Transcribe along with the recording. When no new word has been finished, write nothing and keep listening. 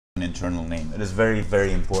an internal name. It is very,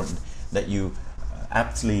 very important that you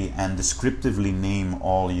aptly and descriptively name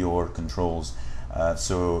all your controls,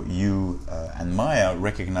 so you and Maya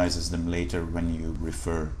recognizes them later when you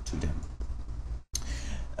refer to them.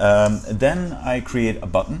 Then I create a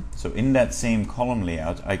button. So in that same column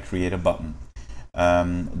layout, I create a button.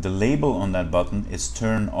 The label on that button is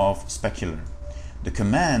turn off specular. The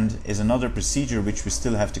command is another procedure which we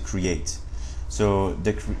still have to create. So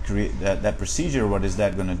that procedure, what is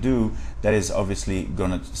that going to do? That is obviously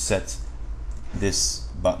going to set this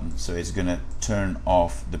button. So it's going to turn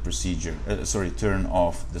off the procedure, turn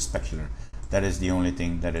off the specular. That is the only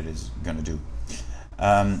thing that it is going to do.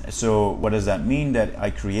 So what does that mean? That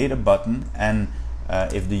I create a button, and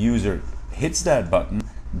if the user hits that button,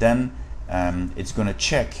 then it's going to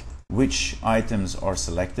check which items are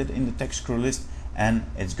selected in the textScrollList, and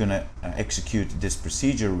it's going to execute this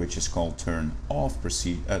procedure, which is called turn off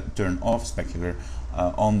specular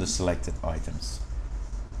on the selected items.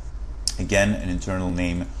 Again, an internal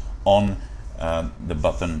name on the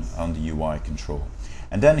button on the UI control.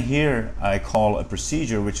 And then here I call a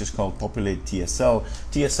procedure which is called populate TSL.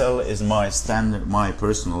 TSL is my standard, my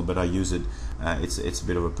personal, but I use it. It's a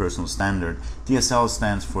bit of a personal standard. TSL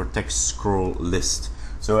stands for textScrollList.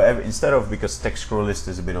 So instead of, because textScrollList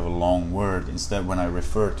is a bit of a long word, instead when I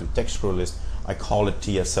refer to textScrollList, I call it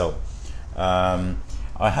TSL. I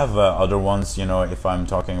have other ones. You know, if I'm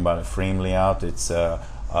talking about a frame layout, it's FRL.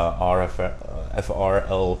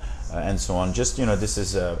 And so on. Just, you know, this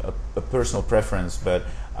is a personal preference, but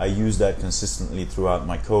I use that consistently throughout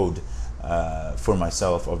my code for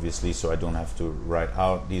myself, obviously, so I don't have to write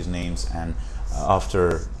out these names. And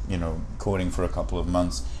after, you know, coding for a couple of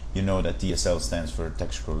months, you know that TSL stands for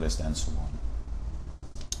textScrollList and so on.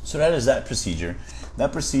 So that is that procedure.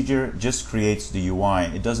 That procedure just creates the UI.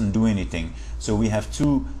 It doesn't do anything. So we have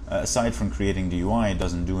two, aside from creating the UI, it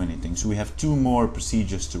doesn't do anything. So we have two more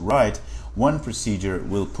procedures to write. One procedure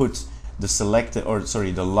will put the selected,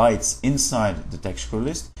 the lights inside the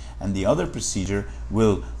textScrollList, and the other procedure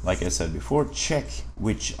will, like I said before, check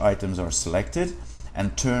which items are selected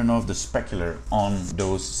and turn off the specular on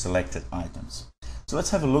those selected items. So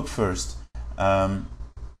let's have a look first at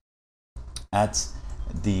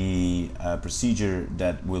the procedure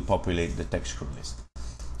that will populate the textScrollList.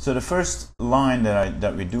 So the first line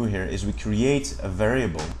that we do here is we create a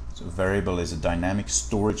variable. So a variable is a dynamic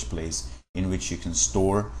storage place in which you can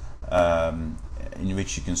store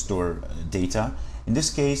data. In this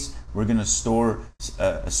case, we're going to store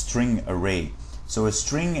a string array. So a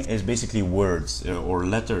string is basically words or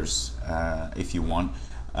letters, if you want,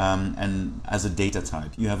 and as a data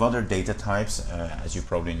type. You have other data types, as you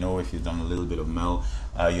probably know if you've done a little bit of MEL.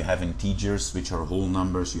 You have integers, which are whole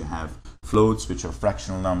numbers. You have floats, which are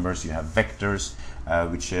fractional numbers. You have vectors,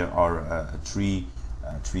 which are three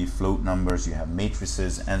float numbers. You have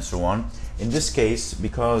matrices, and so on. In this case,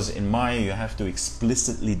 because in Maya you have to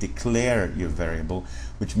explicitly declare your variable,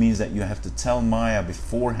 which means that you have to tell Maya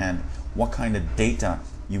beforehand what kind of data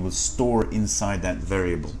you will store inside that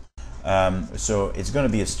variable. So it's going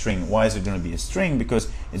to be a string. Why is it going to be a string? Because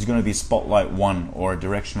it's going to be spotlight 1 or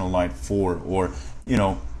directional light 4, or, you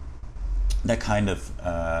know, that kind of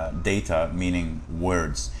data, meaning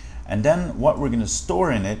words. And then what we're going to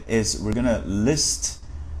store in it is we're going to list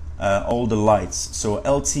all the lights. So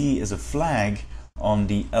LT is a flag on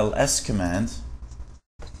the ls command.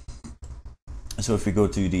 So if we go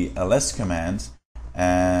to the ls command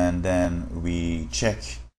and then we check,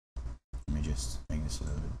 let me just make this a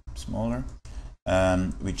little bit smaller.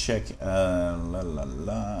 We check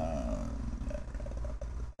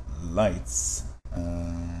lights.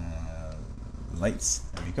 Lights,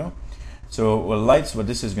 there we go. So well, lights, what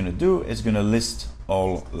this is going to do is going to list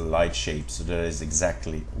all light shapes. So that is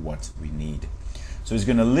exactly what we need. So it's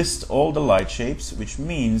going to list all the light shapes, which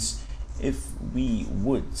means if we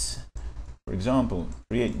would, for example,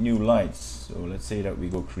 create new lights. So let's say that we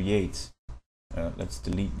go create, let's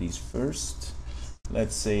delete these first.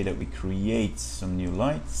 Let's say that we create some new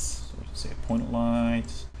lights. So let's say a point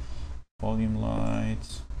light, volume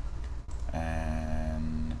light,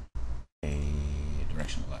 and a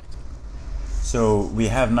directional light. So we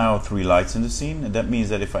have now 3 lights in the scene, and that means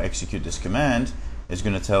that if I execute this command, it's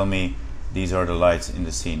going to tell me these are the lights in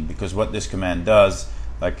the scene. Because what this command does,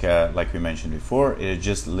 like we mentioned before, it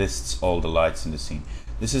just lists all the lights in the scene.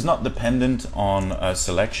 This is not dependent on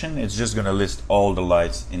selection. It's just going to list all the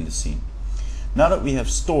lights in the scene. Now that we have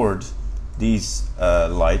stored these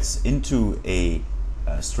lights into a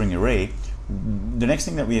string array, the next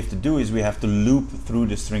thing that we have to do is we have to loop through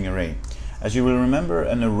the string array. As you will remember,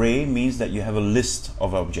 an array means that you have a list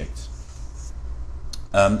of objects.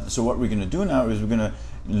 So what we're going to do now is we're going to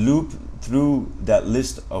loop through that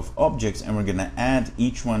list of objects, and we're going to add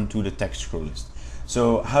each one to the textScrollList.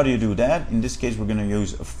 So how do you do that? In this case, we're going to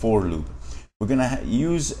use a for loop. We're going to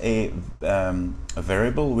use a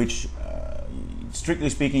variable which, strictly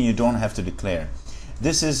speaking, you don't have to declare.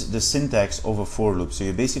 This is the syntax of a for loop. So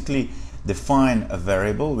you basically define a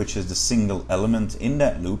variable, which is the single element in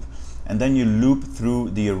that loop, and then you loop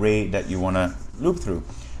through the array that you want to loop through.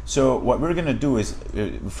 So what we're going to do is,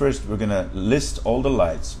 first we're going to list all the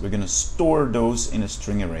lights. We're going to store those in a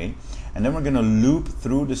string array, and then we're going to loop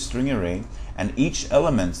through the string array, and each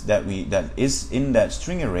element that is in that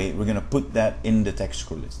string array, we're going to put that in the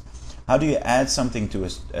textScrollList. How do you add something to a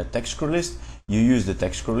textScrollList? You use the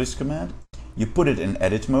textScrollList command. You put it in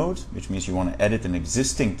edit mode, which means you want to edit an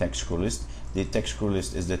existing textScrollList. The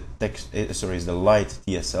textScrollList is the light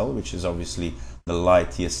TSL, which is obviously the light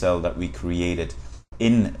TSL that we created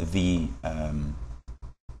in the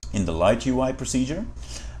light UI procedure.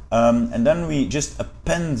 And then we just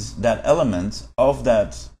append that element of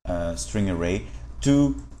that string array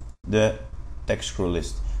to the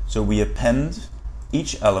textScrollList. So we append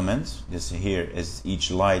each element. This here is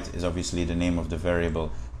each light is obviously the name of the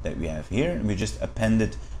variable that we have here, and we just append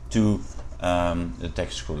it to the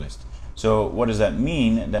textScrollList. So what does that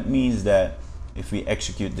mean? That means that if we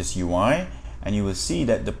execute this UI, and you will see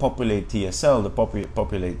that the populate TSL, the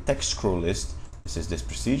populate textScrollList, this is this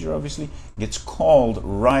procedure obviously, gets called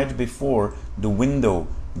right before the window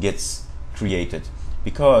gets created.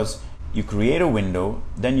 Because you create a window,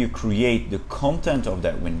 then you create the content of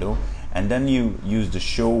that window, and then you use the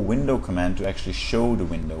show window command to actually show the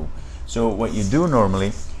window. So what you do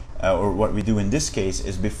normally, or what we do in this case,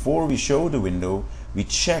 is before we show the window, we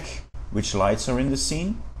check which lights are in the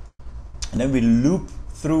scene, and then we loop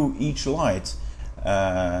through each light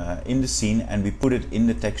in the scene, and we put it in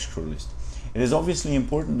the textScrollList. It is obviously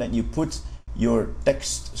important that you put your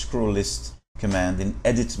textScrollList command in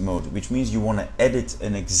edit mode, which means you want to edit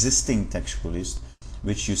an existing textScrollList,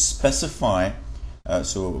 which you specify.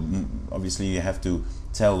 So obviously you have to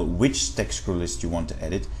tell which textScrollList you want to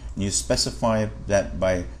edit, and you specify that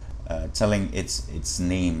by telling its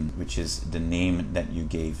name, which is the name that you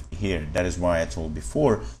gave here. That is why I told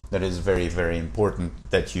before that it is very, very important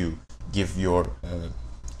that you give your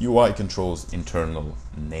UI controls internal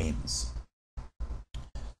names.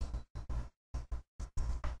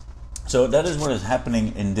 So that is what is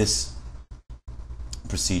happening in this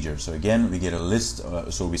procedure. So again, we get a list,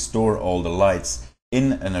 so we store all the lights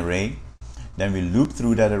in an array, then we loop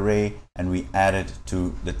through that array, and we add it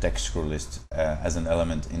to the textScrollList as an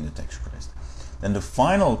element in the textScrollList. Then the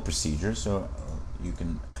final procedure, so you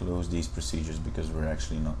can close these procedures because we're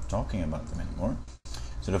actually not talking about them anymore.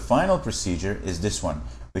 So the final procedure is this one,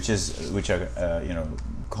 which are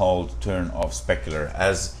called turn off specular.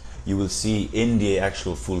 As you will see in the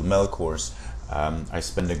actual full MEL course, I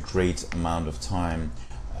spend a great amount of time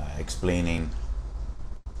explaining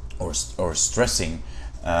or stressing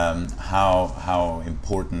how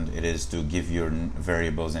important it is to give your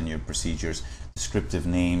variables and your procedures descriptive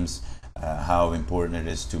names, how important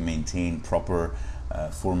it is to maintain proper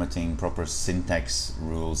formatting, proper syntax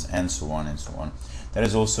rules, and so on and so on. That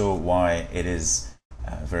is also why it is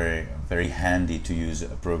very, very handy to use a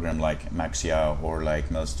program like Maxia or like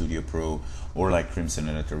MEL Studio Pro or like Crimson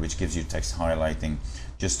Editor, which gives you text highlighting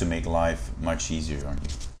just to make life much easier on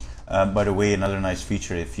you. By the way, another nice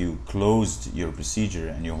feature, if you closed your procedure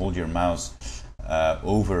and you hold your mouse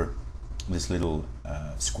over this little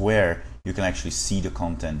square, you can actually see the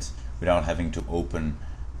content without having to open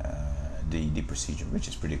the procedure, which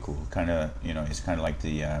is pretty cool. Kind of, it's kind of like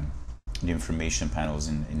the information panels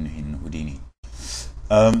in Houdini.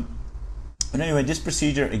 But anyway, this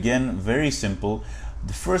procedure, again, very simple.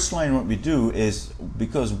 The first line, what we do is,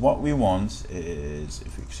 because what we want is,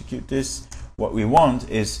 if we execute this, what we want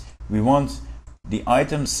is, we want the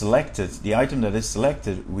item selected, the item that is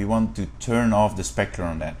selected, we want to turn off the specular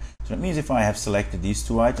on that. So that means if I have selected these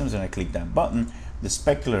two items and I click that button, the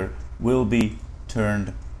specular will be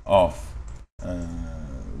turned off.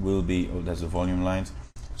 Oh, that's the volume lines.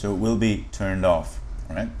 So it will be turned off.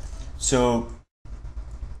 All right. So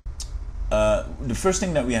the first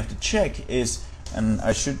thing that we have to check is, and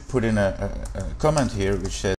I should put in a comment here which says